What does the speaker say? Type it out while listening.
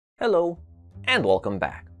Hello and welcome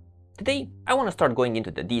back. Today I want to start going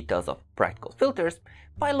into the details of practical filters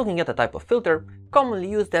by looking at a type of filter commonly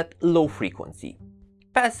used at low frequency,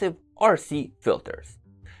 passive RC filters.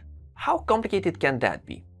 How complicated can that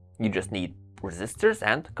be? You just need resistors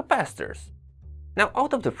and capacitors. Now,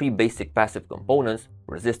 out of the three basic passive components,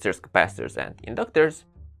 resistors, capacitors and inductors,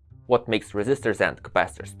 what makes resistors and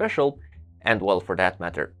capacitors special, and well, for that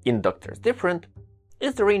matter, inductors different,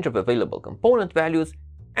 is the range of available component values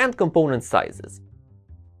and component sizes.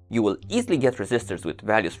 You will easily get resistors with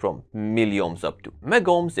values from milliohms up to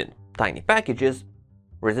megohms in tiny packages.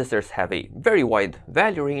 Resistors have a very wide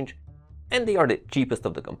value range and they are the cheapest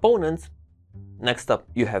of the components. Next up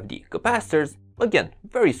you have the capacitors, again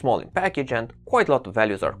very small in package and quite a lot of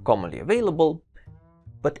values are commonly available.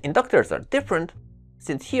 But inductors are different,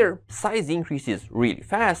 since here size increases really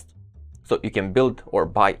fast, so you can build or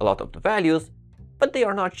buy a lot of the values, but they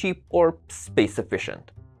are not cheap or space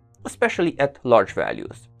efficient, especially at large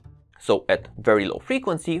values. So at very low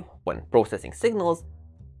frequency, when processing signals,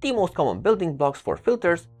 the most common building blocks for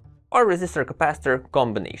filters are resistor-capacitor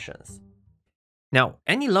combinations. Now,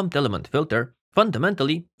 any lumped element filter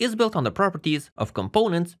fundamentally is built on the properties of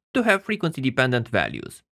components to have frequency-dependent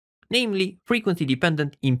values, namely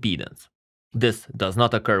frequency-dependent impedance. This does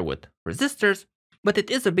not occur with resistors, but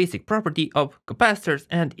it is a basic property of capacitors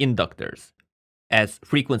and inductors. As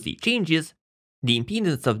frequency changes, the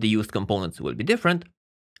impedance of the used components will be different,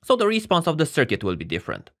 so the response of the circuit will be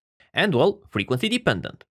different, and well, frequency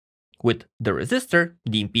dependent. With the resistor,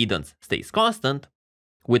 the impedance stays constant,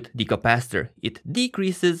 with the capacitor it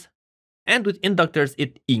decreases, and with inductors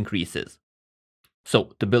it increases.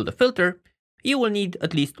 So to build a filter, you will need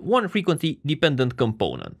at least one frequency dependent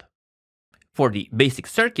component. For the basic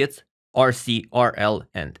circuits, RC, RL,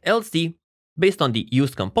 and LC, based on the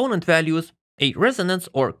used component values, a resonance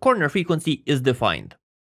or corner frequency is defined,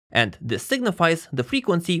 and this signifies the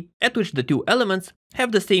frequency at which the two elements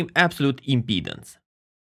have the same absolute impedance.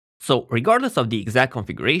 So regardless of the exact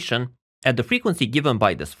configuration, at the frequency given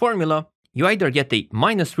by this formula, you either get a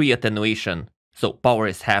 -3 attenuation, so power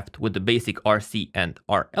is halved with the basic RC and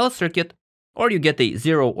RL circuit, or you get a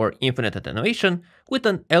 0 or infinite attenuation with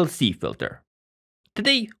an LC filter.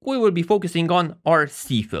 Today we will be focusing on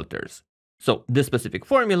RC filters, so this specific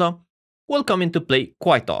formula will come into play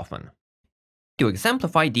quite often. To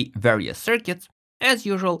exemplify the various circuits, as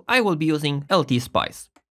usual I will be using LT-Spice,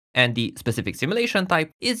 and the specific simulation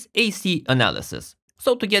type is AC analysis,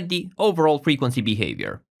 so to get the overall frequency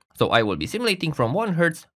behavior. So I will be simulating from 1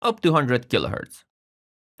 Hz up to 100 kHz.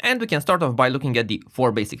 And we can start off by looking at the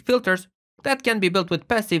 4 basic filters that can be built with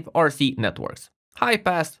passive RC networks: high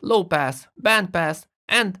pass, low pass, band pass,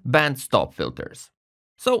 and band stop filters.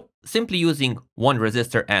 So simply using one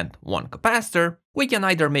resistor and one capacitor, we can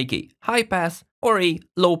either make a high pass or a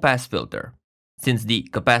low pass filter. Since the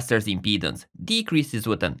capacitor's impedance decreases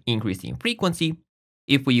with an increase in frequency,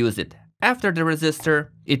 if we use it after the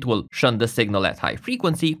resistor, it will shunt the signal at high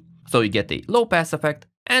frequency, so you get a low pass effect,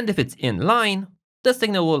 and if it's in line, the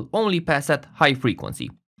signal will only pass at high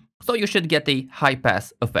frequency, so you should get a high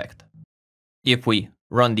pass effect. If we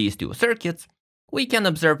run these two circuits, we can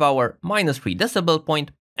observe our -3 decibel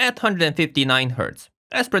point at 159 Hz,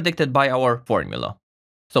 as predicted by our formula.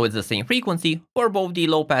 So it's the same frequency for both the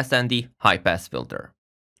low pass and the high pass filter.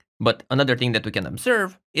 But another thing that we can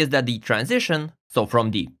observe is that the transition, so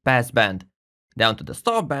from the pass band down to the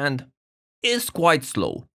stop band, is quite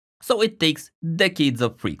slow, so it takes decades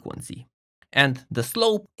of frequency. And the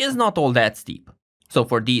slope is not all that steep. So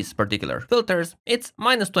for these particular filters, it's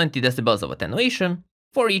 -20 decibels of attenuation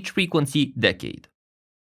for each frequency decade.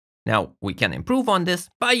 Now, we can improve on this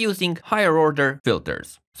by using higher order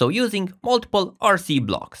filters, so using multiple RC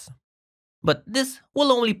blocks. But this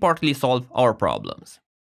will only partly solve our problems.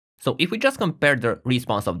 So if we just compare the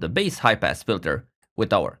response of the base high pass filter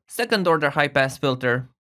with our second order high pass filter,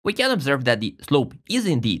 we can observe that the slope is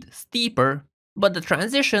indeed steeper, but the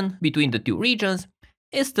transition between the two regions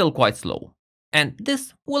is still quite slow. And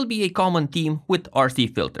this will be a common theme with RC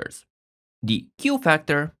filters. The Q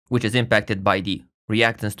factor, which is impacted by the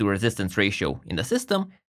reactance to resistance ratio in the system,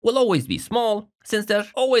 will always be small, since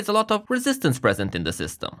there's always a lot of resistance present in the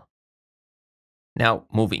system. Now,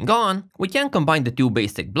 moving on, we can combine the two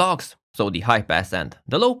basic blocks, so the high pass and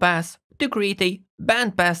the low pass, to create a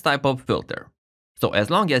band pass type of filter. So as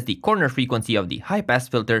long as the corner frequency of the high pass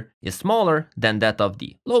filter is smaller than that of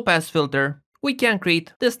the low pass filter, we can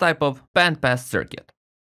create this type of band pass circuit.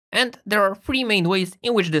 And there are 3 main ways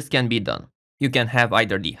in which this can be done. You can have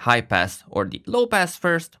either the high pass or the low pass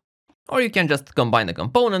first, or you can just combine the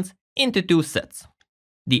components into 2 sets.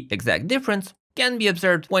 The exact difference can be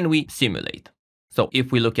observed when we simulate. So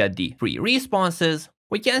if we look at the three responses,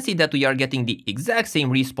 we can see that we are getting the exact same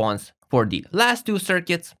response for the last two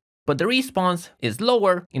circuits, but the response is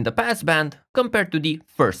lower in the passband compared to the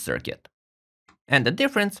first circuit. And the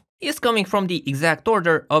difference is coming from the exact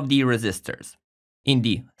order of the resistors. In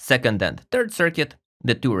the second and third circuit,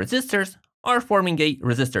 the two resistors are forming a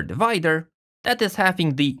resistor divider that is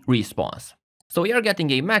halving the response. So we are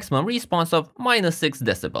getting a maximum response of -6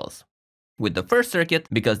 decibels. With the first circuit,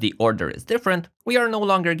 because the order is different, we are no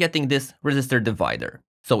longer getting this resistor divider.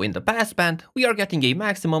 So in the passband, we are getting a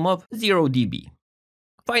maximum of 0 dB.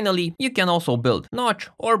 Finally, you can also build notch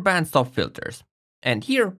or bandstop filters. And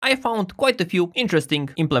here I found quite a few interesting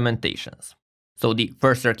implementations. So the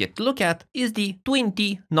first circuit to look at is the twin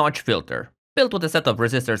T notch filter, built with a set of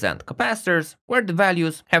resistors and capacitors, where the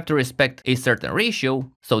values have to respect a certain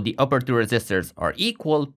ratio, so the upper two resistors are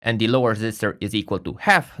equal, and the lower resistor is equal to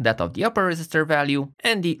half that of the upper resistor value,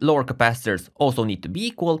 and the lower capacitors also need to be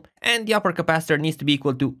equal, and the upper capacitor needs to be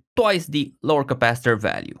equal to twice the lower capacitor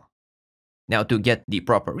value. Now to get the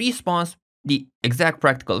proper response, the exact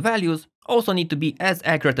practical values also need to be as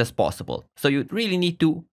accurate as possible, so you really need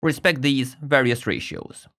to respect these various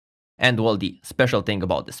ratios. And well, the special thing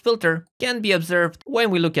about this filter can be observed when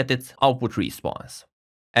we look at its output response.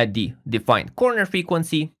 At the defined corner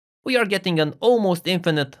frequency, we are getting an almost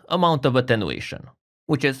infinite amount of attenuation,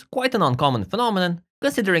 which is quite an uncommon phenomenon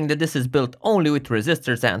considering that this is built only with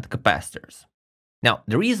resistors and capacitors. Now,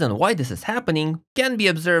 the reason why this is happening can be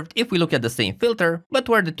observed if we look at the same filter, but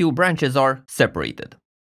where the two branches are separated.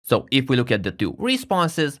 So if we look at the two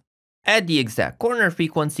responses, at the exact corner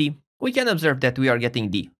frequency, we can observe that we are getting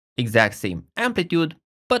the exact same amplitude,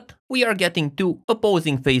 but we are getting two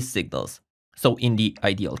opposing phase signals. So in the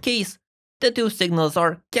ideal case, the two signals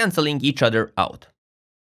are cancelling each other out.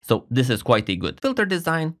 So this is quite a good filter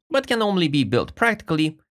design, but can only be built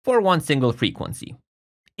practically for one single frequency.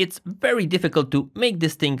 It's very difficult to make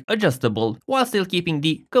this thing adjustable while still keeping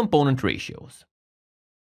the component ratios.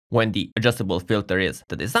 When the adjustable filter is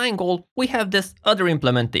the design goal, we have this other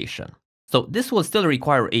implementation. So this will still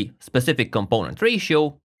require a specific component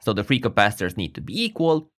ratio, so the three capacitors need to be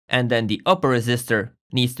equal, and then the upper resistor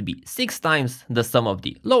needs to be 6 times the sum of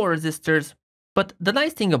the lower resistors. But the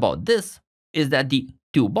nice thing about this is that the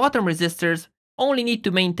two bottom resistors only need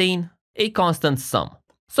to maintain a constant sum,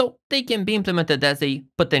 so they can be implemented as a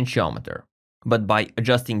potentiometer. But by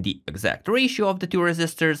adjusting the exact ratio of the two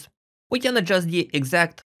resistors, we can adjust the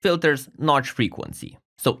exact filter's notch frequency.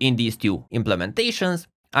 So in these two implementations,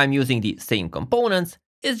 I'm using the same components,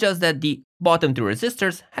 it's just that the bottom two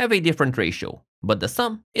resistors have a different ratio, but the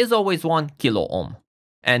sum is always 1 kilo ohm.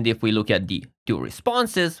 And if we look at the two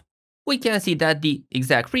responses, we can see that the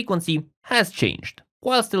exact frequency has changed,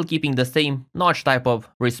 while still keeping the same notch type of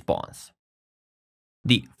response.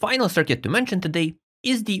 The final circuit to mention today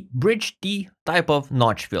is the bridge T type of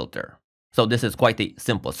notch filter. So this is quite a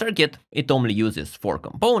simple circuit, it only uses 4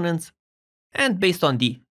 components, and based on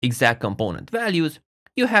the exact component values,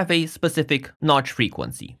 you have a specific notch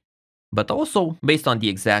frequency. But also, based on the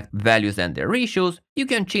exact values and their ratios, you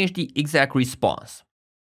can change the exact response.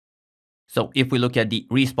 So if we look at the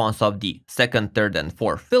response of the second, third, and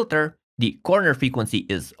fourth filter, the corner frequency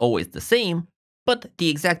is always the same, but the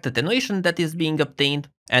exact attenuation that is being obtained,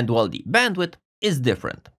 and while the bandwidth, is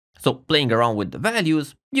different. So playing around with the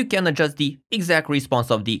values, you can adjust the exact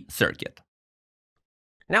response of the circuit.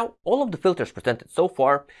 Now, all of the filters presented so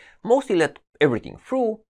far mostly let everything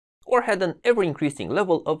through, or had an ever-increasing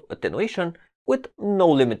level of attenuation with no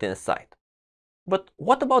limit in sight. But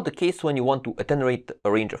what about the case when you want to attenuate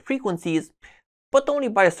a range of frequencies, but only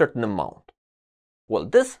by a certain amount? Well,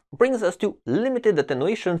 this brings us to limited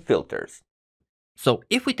attenuation filters. So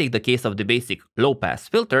if we take the case of the basic low-pass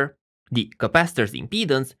filter, the capacitor's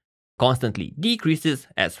impedance constantly decreases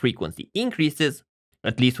as frequency increases.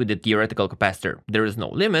 At least with the theoretical capacitor, there is no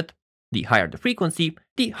limit. The higher the frequency,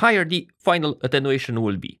 the higher the final attenuation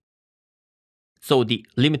will be. So the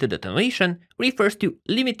limited attenuation refers to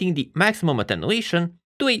limiting the maximum attenuation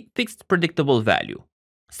to a fixed predictable value,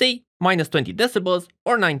 say -20 decibels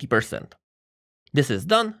or 90%. This is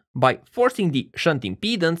done by forcing the shunt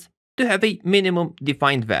impedance to have a minimum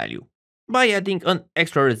defined value by adding an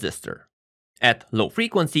extra resistor. At low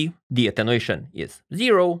frequency, the attenuation is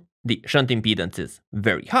 0, the shunt impedance is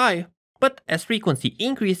very high, but as frequency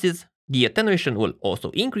increases, the attenuation will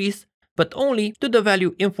also increase, but only to the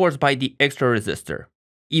value enforced by the extra resistor.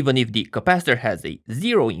 Even if the capacitor has a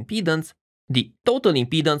 0 impedance, the total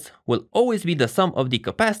impedance will always be the sum of the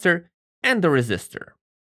capacitor and the resistor.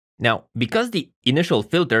 Now, because the initial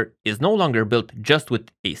filter is no longer built just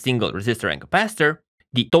with a single resistor and capacitor,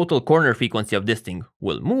 the total corner frequency of this thing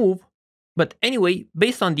will move, But anyway,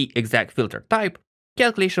 based on the exact filter type,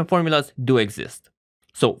 calculation formulas do exist.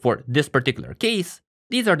 So for this particular case,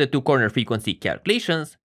 these are the two corner frequency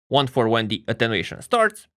calculations, one for when the attenuation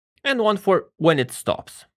starts, and one for when it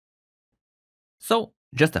stops. So,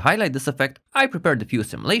 just to highlight this effect, I prepared a few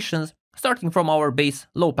simulations, starting from our base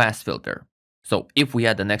low-pass filter. So if we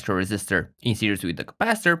add an extra resistor in series with the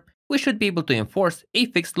capacitor, we should be able to enforce a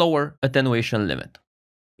fixed lower attenuation limit.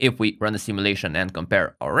 If we run the simulation and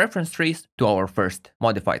compare our reference trace to our first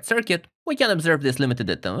modified circuit, we can observe this limited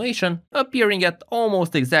attenuation appearing at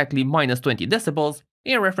almost exactly minus 20 decibels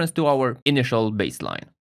in reference to our initial baseline.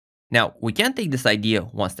 Now, we can take this idea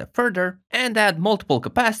one step further and add multiple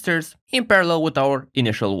capacitors in parallel with our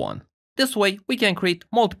initial one. This way, we can create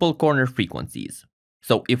multiple corner frequencies.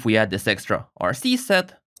 So if we add this extra RC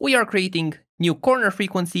set, we are creating new corner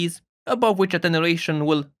frequencies above which attenuation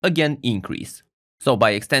will again increase. So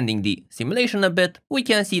by extending the simulation a bit, we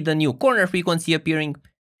can see the new corner frequency appearing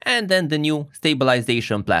and then the new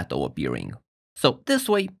stabilization plateau appearing. So this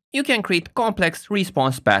way, you can create complex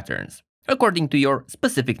response patterns according to your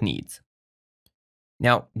specific needs.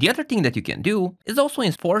 Now, the other thing that you can do is also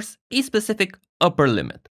enforce a specific upper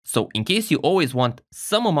limit. So in case you always want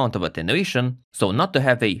some amount of attenuation, so not to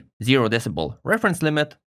have a 0 decibel reference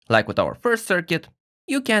limit, like with our first circuit,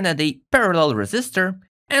 you can add a parallel resistor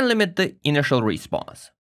and limit the initial response.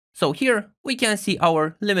 So here we can see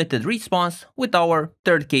our limited response with our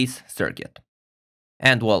third case circuit.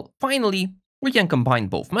 And well, finally, we can combine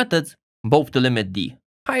both methods, both to limit the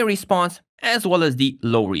high response as well as the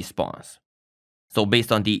low response. So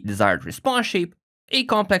based on the desired response shape, a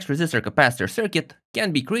complex resistor-capacitor circuit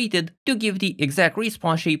can be created to give the exact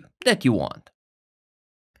response shape that you want.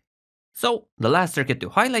 So the last circuit to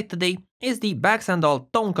highlight today is the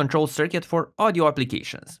Baxandall tone control circuit for audio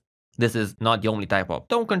applications. This is not the only type of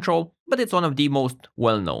tone control, but it's one of the most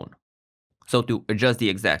well-known. So to adjust the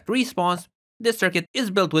exact response, this circuit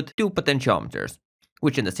is built with two potentiometers,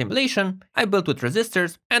 which in the simulation I built with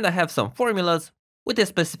resistors, and I have some formulas with a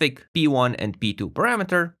specific P1 and P2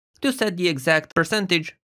 parameter to set the exact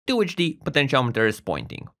percentage to which the potentiometer is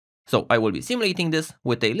pointing. So I will be simulating this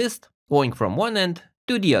with a list going from one end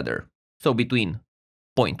to the other, so between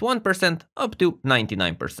 0.1% up to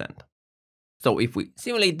 99%. So if we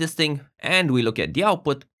simulate this thing and we look at the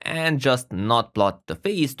output and just not plot the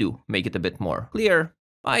phase to make it a bit more clear,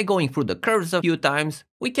 by going through the curves a few times,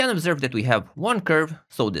 we can observe that we have one curve,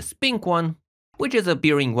 so this pink one, which is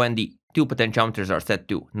appearing when the two potentiometers are set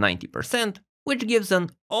to 90%, which gives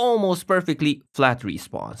an almost perfectly flat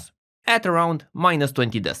response at around minus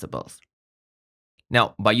 20 decibels.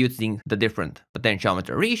 Now, by using the different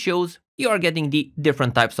potentiometer ratios, you are getting the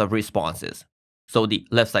different types of responses. So the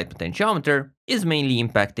left side potentiometer is mainly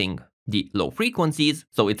impacting the low frequencies,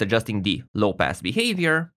 so it's adjusting the low pass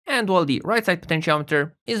behavior, and while the right side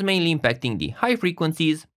potentiometer is mainly impacting the high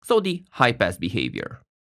frequencies, so the high pass behavior.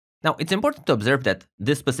 Now, it's important to observe that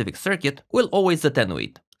this specific circuit will always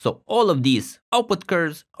attenuate, so all of these output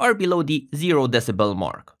curves are below the 0 decibel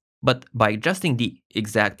mark. But by adjusting the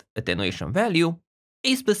exact attenuation value,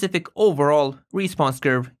 a specific overall response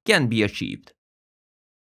curve can be achieved.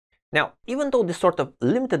 Now, even though this sort of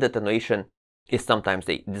limited attenuation is sometimes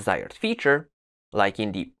a desired feature, like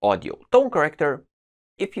in the audio tone corrector,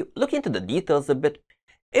 if you look into the details a bit,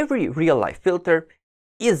 every real-life filter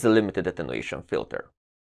is a limited attenuation filter.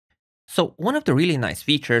 So one of the really nice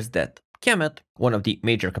features that Kemet, one of the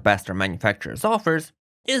major capacitor manufacturers, offers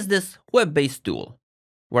is this web-based tool,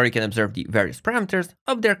 where you can observe the various parameters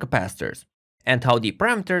of their capacitors and how the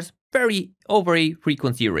parameters vary over a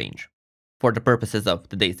frequency range. For the purposes of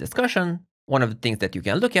today's discussion, one of the things that you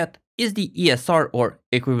can look at is the ESR, or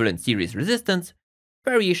equivalent series resistance,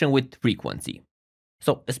 variation with frequency.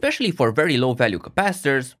 So especially for very low value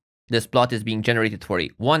capacitors, this plot is being generated for a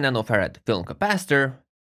 1 nanofarad film capacitor.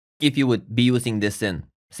 If you would be using this in,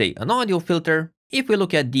 say, an audio filter, if we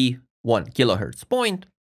look at the 1 kHz point,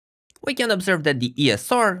 we can observe that the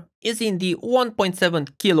ESR is in the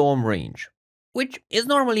 1.7 kilo ohm range, which is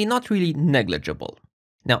normally not really negligible.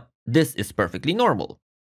 Now, this is perfectly normal.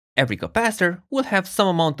 Every capacitor will have some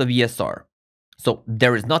amount of ESR, so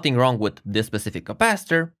there is nothing wrong with this specific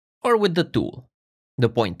capacitor or with the tool. The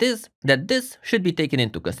point is that this should be taken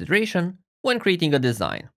into consideration when creating a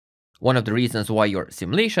design. One of the reasons why your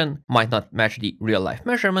simulation might not match the real-life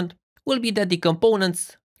measurement will be that the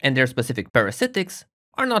components and their specific parasitics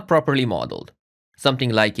are not properly modeled.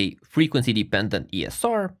 Something like a frequency-dependent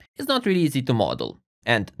ESR is not really easy to model,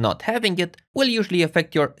 and not having it will usually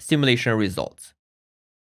affect your simulation results.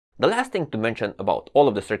 The last thing to mention about all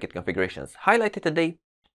of the circuit configurations highlighted today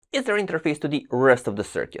is their interface to the rest of the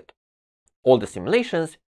circuit. All the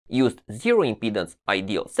simulations used zero impedance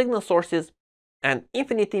ideal signal sources and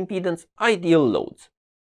infinite impedance ideal loads.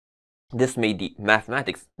 This made the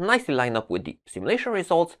mathematics nicely line up with the simulation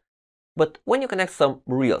results, but when you connect some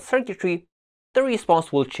real circuitry, the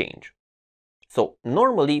response will change. So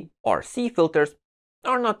normally RC filters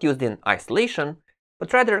are not used in isolation,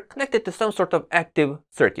 but rather connected to some sort of active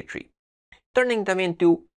circuitry, turning them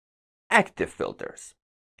into active filters.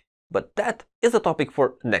 But that is a topic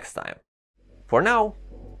for next time. For now,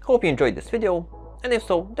 hope you enjoyed this video, and if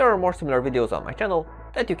so, there are more similar videos on my channel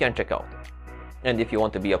that you can check out. And if you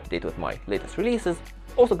want to be up to date with my latest releases,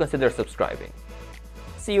 also consider subscribing.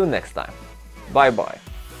 See you next time. Bye bye.